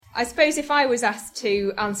I suppose if I was asked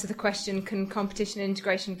to answer the question, can competition and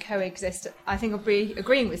integration coexist, I think I'll be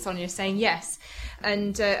agreeing with Sonia, saying yes.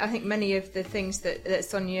 And I think many of the things that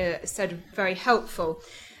Sonia said are very helpful.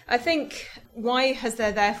 I think, why has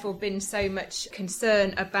there therefore been so much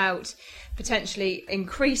concern about potentially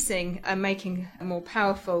increasing and making more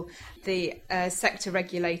powerful the sector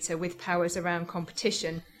regulator with powers around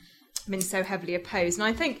competition, been so heavily opposed? And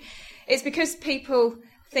I think it's because people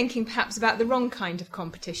thinking perhaps about the wrong kind of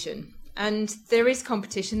competition. And there is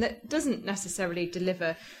competition that doesn't necessarily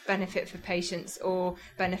deliver benefit for patients or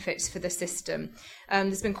benefits for the system.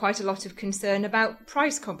 There's been quite a lot of concern about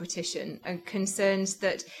price competition and concerns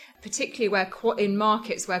that particularly in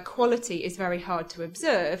markets where quality is very hard to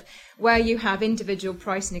observe, where you have individual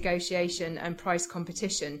price negotiation and price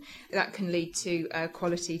competition, that can lead to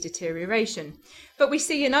quality deterioration. But we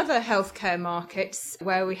see in other healthcare markets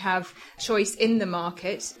where we have choice in the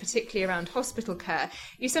market, particularly around hospital care,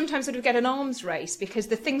 you sometimes sort of get an arms race because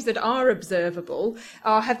the things that are observable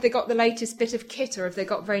are, have they got the latest bit of kit or have they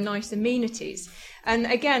got very nice amenities? And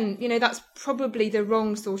again, that's probably the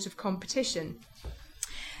wrong sort of competition.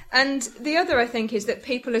 And the other, I think, is that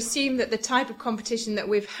people assume that the type of competition that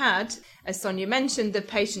we've had, as Sonia mentioned, the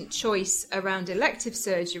patient choice around elective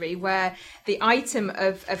surgery, where the item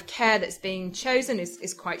of care that's being chosen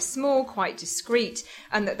is quite small, quite discreet,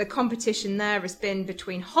 and that the competition there has been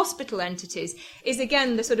between hospital entities, is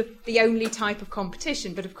again the only type of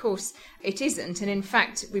competition. But of course it isn't. And in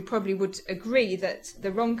fact, we probably would agree that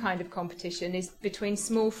the wrong kind of competition is between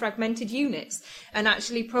small fragmented units. And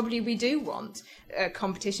actually probably we do want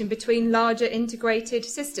competition between larger integrated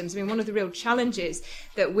systems. I mean, one of the real challenges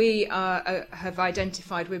that we have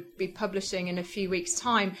identified, we'll be publishing in a few weeks'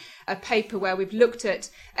 time a paper where we've looked at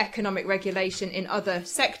economic regulation in other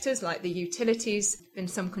sectors like the utilities. There's been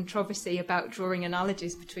some controversy about drawing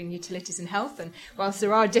analogies between utilities and health, and whilst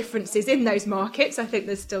there are differences in those markets, I think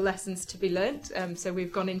there's still lessons to be learnt, so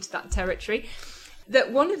we've gone into that territory.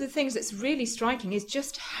 That one of the things that's really striking is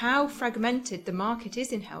just how fragmented the market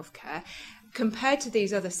is in healthcare compared to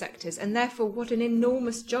these other sectors, and therefore what an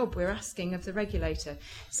enormous job we're asking of the regulator.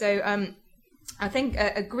 So I think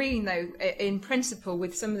agreeing, though, in principle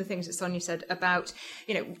with some of the things that Sonia said about,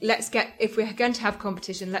 if we're going to have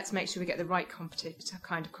competition, let's make sure we get the right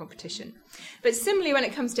kind of competition. But similarly, when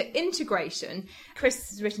it comes to integration, Chris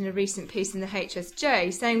has written a recent piece in the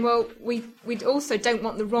HSJ saying, well, we also don't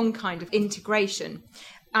want the wrong kind of integration,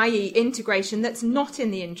 i.e. integration that's not in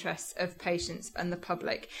the interests of patients and the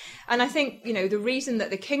public. And I think, the reason that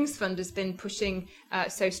the King's Fund has been pushing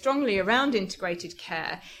so strongly around integrated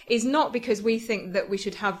care is not because we think that we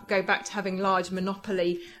should go back to having large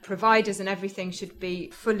monopoly providers and everything should be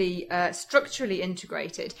fully structurally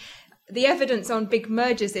integrated. The evidence on big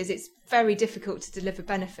mergers is it's very difficult to deliver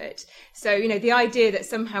benefit. So, the idea that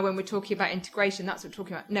somehow when we're talking about integration, that's what we're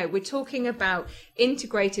talking about. No, we're talking about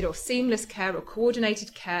integrated or seamless care or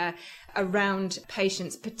coordinated care around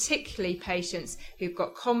patients, particularly patients who've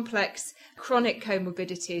got complex chronic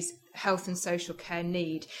comorbidities, health and social care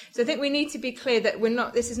need. So I think we need to be clear that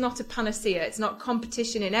this is not a panacea. It's not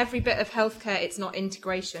competition in every bit of healthcare. It's not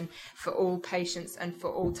integration for all patients and for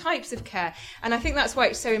all types of care. And I think that's why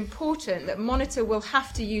it's so important that Monitor will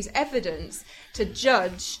have to use evidence to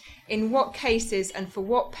judge in what cases and for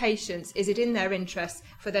what patients is it in their interest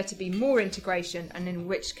for there to be more integration and in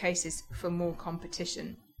which cases for more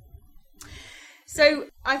competition. So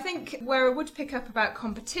I think where I would pick up about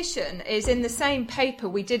competition is in the same paper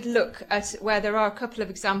we did look at where there are a couple of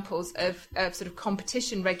examples of sort of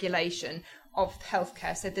competition regulation of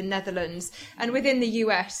healthcare, so the Netherlands, and within the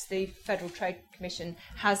US the Federal Trade Commission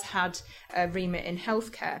has had a remit in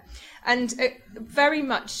healthcare, and it very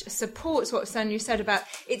much supports what Sonia said about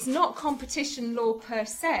it's not competition law per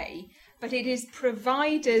se, but it is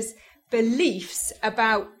providers' beliefs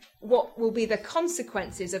about what will be the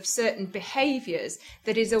consequences of certain behaviours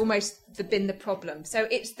that is almost been the problem. So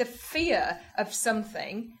it's the fear of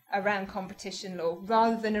something around competition law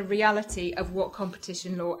rather than a reality of what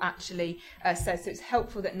competition law actually says. So it's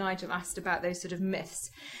helpful that Nigel asked about those sort of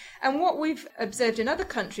myths. And what we've observed in other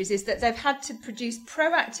countries is that they've had to produce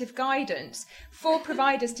proactive guidance for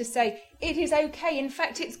providers to say, it is okay, in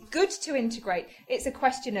fact, it's good to integrate. It's a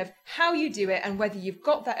question of how you do it and whether you've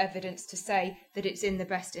got that evidence to say that it's in the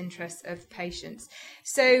best interests of patients.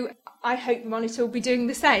 So I hope Monitor will be doing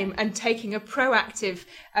the same and taking a proactive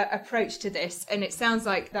approach to this. And it sounds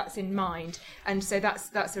like that's in mind. And so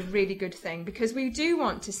that's a really good thing, because we do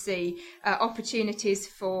want to see opportunities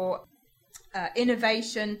for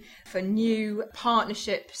innovation, for new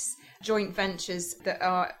partnerships, joint ventures that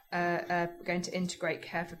are going to integrate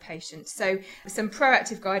care for patients. So some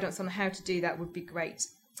proactive guidance on how to do that would be great.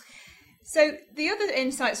 So the other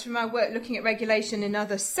insights from our work looking at regulation in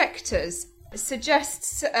other sectors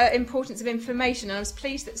suggests importance of information, and I was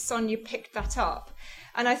pleased that Sonia picked that up.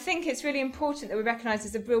 And I think it's really important that we recognise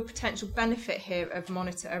there's a real potential benefit here of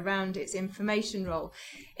Monitor around its information role.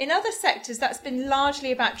 In other sectors, that's been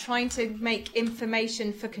largely about trying to make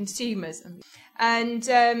information for consumers. And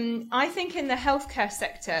I think in the healthcare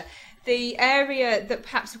sector, the area that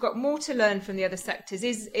perhaps we've got more to learn from the other sectors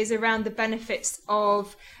is around the benefits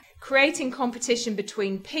of creating competition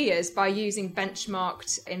between peers by using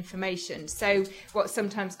benchmarked information, so what's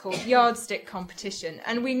sometimes called yardstick competition.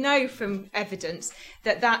 And we know from evidence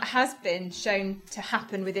that that has been shown to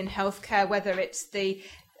happen within healthcare, whether it's the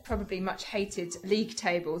probably much hated league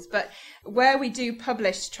tables, but where we do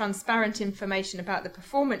publish transparent information about the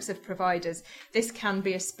performance of providers, this can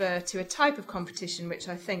be a spur to a type of competition which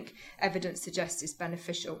I think evidence suggests is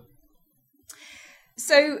beneficial.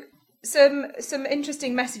 So some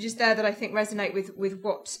interesting messages there that I think resonate with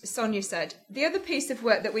what Sonia said. The other piece of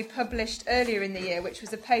work that we published earlier in the year, which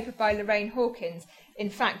was a paper by Lorraine Hawkins, in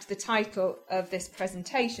fact the title of this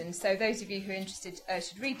presentation, so those of you who are interested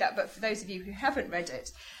should read that, but for those of you who haven't read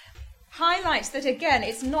it, highlights that again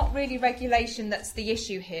it's not really regulation that's the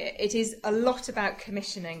issue here, it is a lot about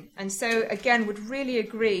commissioning. And so again would really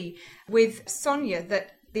agree with Sonia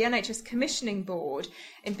that the NHS Commissioning Board,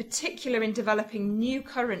 in particular in developing new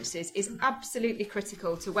currencies, is absolutely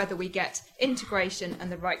critical to whether we get integration and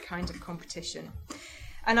the right kind of competition.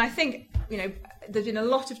 And I think, there's been a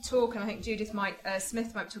lot of talk, and I think Judith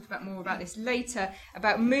Smith might talk about more about this later,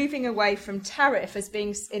 about moving away from tariff as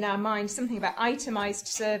being, in our minds, something about itemised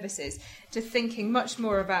services, to thinking much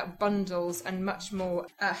more about bundles and much more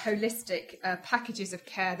holistic packages of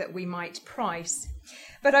care that we might price.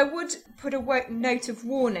 But I would put a note of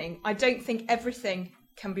warning. I don't think everything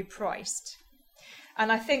can be priced.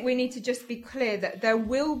 And I think we need to just be clear that there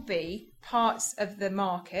will be parts of the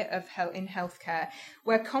market in healthcare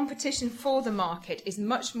where competition for the market is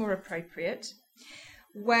much more appropriate,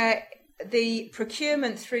 where the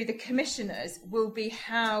procurement through the commissioners will be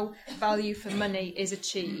how value for money is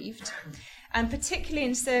achieved, and particularly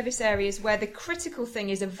in service areas where the critical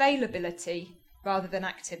thing is availability rather than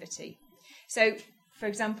activity. So, for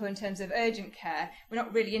example, in terms of urgent care, we're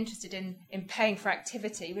not really interested in paying for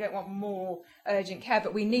activity. We don't want more urgent care,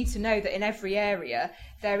 but we need to know that in every area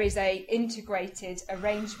there is a integrated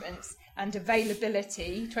arrangements and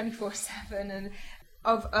availability 24/7 and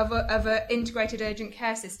of an integrated urgent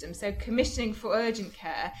care system. So commissioning for urgent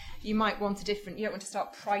care, you might want you don't want to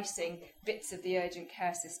start pricing bits of the urgent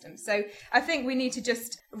care system. So I think we need to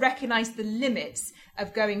just recognise the limits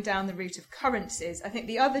of going down the route of currencies. I think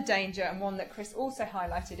the other danger, and one that Chris also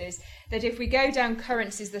highlighted, is that if we go down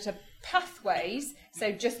currencies that are pathways,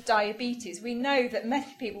 so just diabetes, we know that many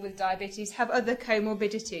people with diabetes have other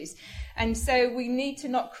comorbidities. And so we need to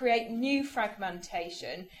not create new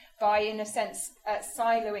fragmentation by, in a sense,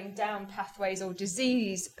 siloing down pathways or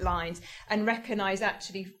disease lines, and recognise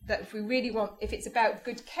actually that if it's about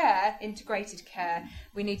good care, integrated care,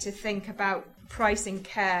 we need to think about pricing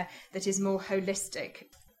care that is more holistic,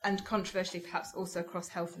 and controversially perhaps also across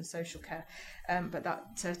health and social care. But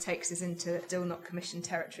that takes us into still not commissioned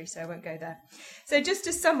territory, so I won't go there. So just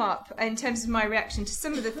to sum up, in terms of my reaction to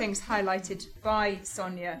some of the things highlighted by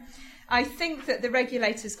Sonia, I think that the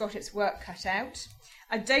regulator's got its work cut out.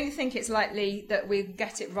 I don't think it's likely that we'll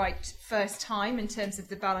get it right first time in terms of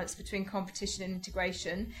the balance between competition and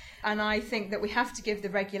integration. And I think that we have to give the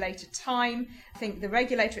regulator time. I think the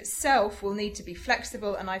regulator itself will need to be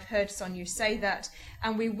flexible, and I've heard Sonia say that.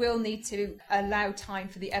 And we will need to allow time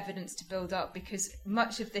for the evidence to build up, because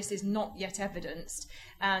much of this is not yet evidenced,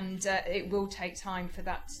 and it will take time for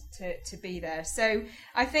that to be there. So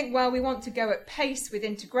I think while we want to go at pace with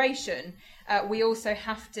integration, we also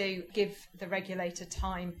have to give the regulator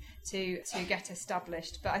time to get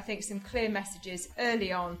established. But I think some clear messages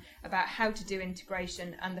early on about how to do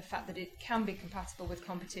integration and the fact that it can be compatible with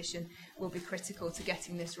competition will be critical to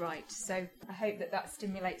getting this right. So I hope that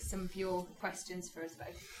stimulates some of your questions for us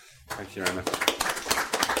both. Thank you very much.